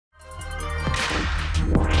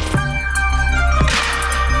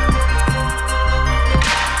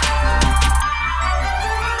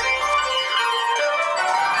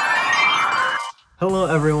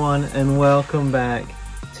everyone, and welcome back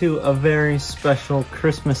to a very special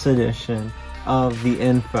Christmas edition of The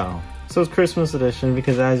Info. So it's Christmas edition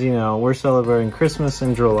because, as you know, we're celebrating Christmas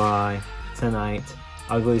in July tonight.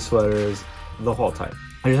 Ugly sweaters, the whole type.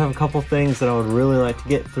 I just have a couple things that I would really like to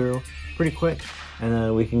get through pretty quick, and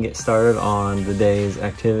then we can get started on the day's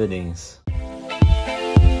activities.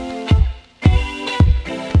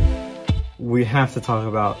 We have to talk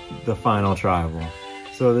about the final tribal.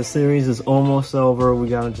 So the series is almost over. We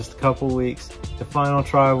got just a couple weeks. The final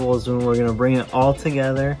tribal is when we're gonna bring it all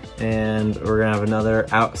together, and we're gonna have another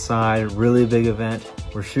outside really big event.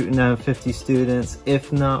 We're shooting at 50 students,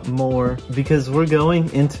 if not more, because we're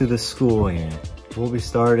going into the school year. We'll be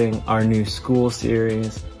starting our new school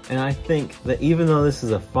series. And I think that even though this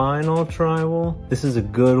is a final tribal, this is a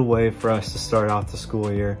good way for us to start off the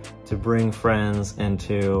school year, to bring friends and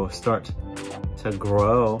to start to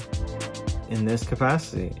grow in this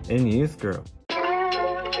capacity, in youth group.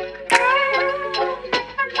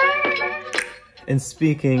 And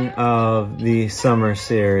speaking of the summer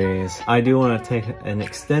series, I do want to take an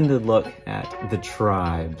extended look at the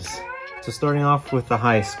tribes. So starting off with the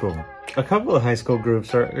high school. A couple of high school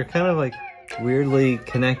groups are kind of like weirdly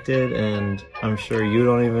connected, and I'm sure you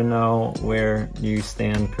don't even know where you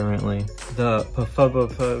stand currently. The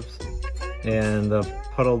Pufubububs and the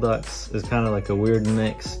Puddle Ducks is kind of like a weird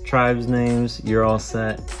mix. Tribes names, you're all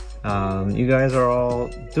set. You guys are all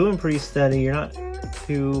doing pretty steady. You're not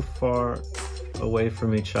too far away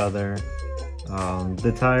from each other.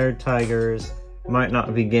 The Tired Tigers might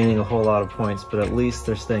not be gaining a whole lot of points, but at least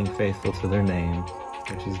they're staying faithful to their name,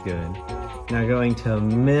 which is good. Now going to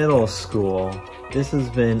middle school, this has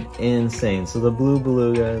been insane. So the Blue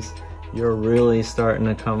Belugas, you're really starting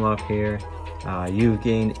to come up here. You've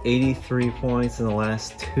gained 83 points in the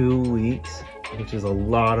last 2 weeks, which is a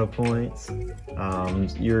lot of points.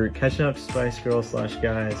 You're catching up to Spice Girls /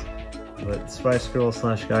 Guys, but Spice Girls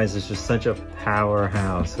 / Guys is just such a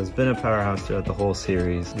powerhouse. Has been a powerhouse throughout the whole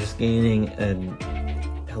series, just gaining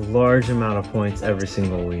a large amount of points every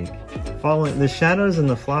single week. Following the Shadows and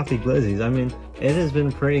the Floppy Glizzies, I mean, it has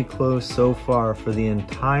been pretty close so far for the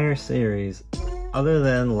entire series, other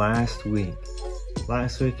than last week.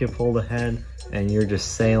 Last week you pulled ahead, and you're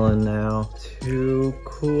just sailing now. Too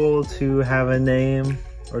cool to have a name,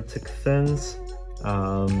 or Tickthins.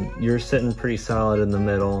 You're sitting pretty solid in the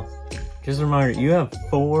middle. Just a reminder, you have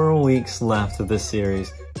 4 weeks left of this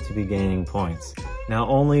series to be gaining points. Now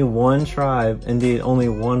only one tribe, indeed only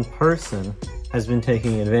one person, has been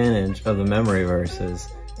taking advantage of the memory verses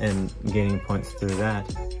and gaining points through that.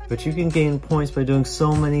 But you can gain points by doing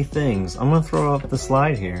so many things. I'm gonna throw up the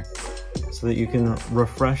slide here so that you can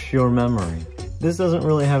refresh your memory. This doesn't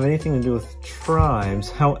really have anything to do with tribes.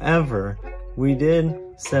 However, we did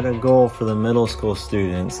set a goal for the middle school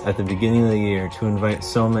students at the beginning of the year to invite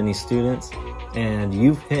so many students, and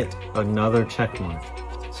you've hit another check mark.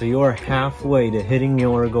 So you are halfway to hitting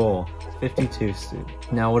your goal, 52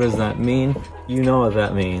 students. Now what does that mean? You know what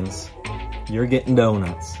that means. You're getting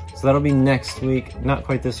donuts. So that'll be next week, not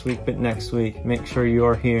quite this week, but next week. Make sure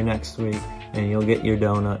you're here next week and you'll get your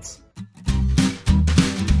donuts.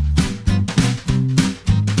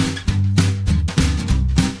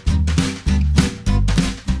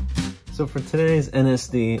 So for today's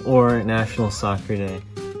NSD, or National Soccer Day,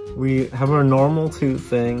 we have our normal 2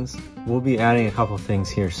 things. We'll be adding a couple things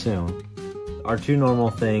here soon. Our 2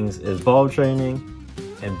 normal things is bulb training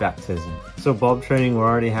and baptism. So bulb training, we're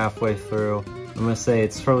already halfway through. I'm gonna say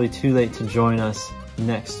it's probably too late to join us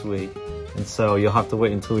next week, and so you'll have to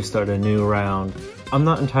wait until we start a new round. I'm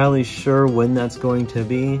not entirely sure when that's going to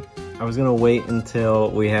be. I was gonna wait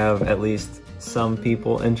until we have at least some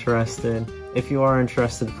people interested. If you are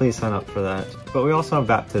interested, please sign up for that. But we also have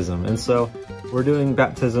baptism, and so we're doing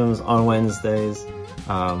baptisms on Wednesdays.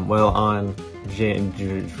 On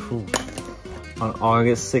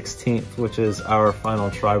August 16th, which is our final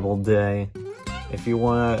tribal day. If you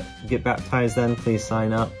want to get baptized then, please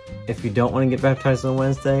sign up. If you don't want to get baptized on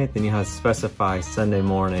Wednesday, then you have to specify Sunday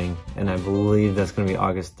morning, and I believe that's going to be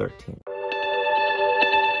August 13th.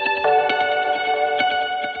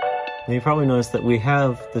 Now you probably noticed that we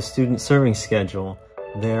have the student serving schedule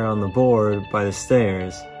there on the board by the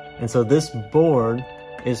stairs. And so this board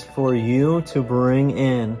is for you to bring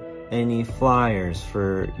in any flyers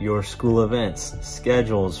for your school events,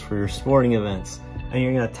 schedules for your sporting events, and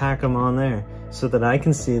you're gonna tack them on there so that I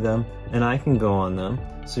can see them and I can go on them,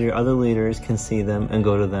 so your other leaders can see them and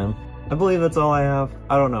go to them. I believe that's all I have.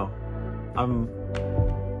 I don't know. I'm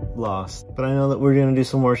lost, but I know that we're gonna do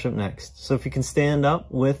some worship next. So if you can stand up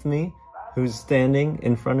with me, who's standing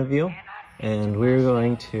in front of you, and we're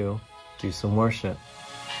going to do some worship.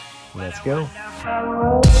 Let's go.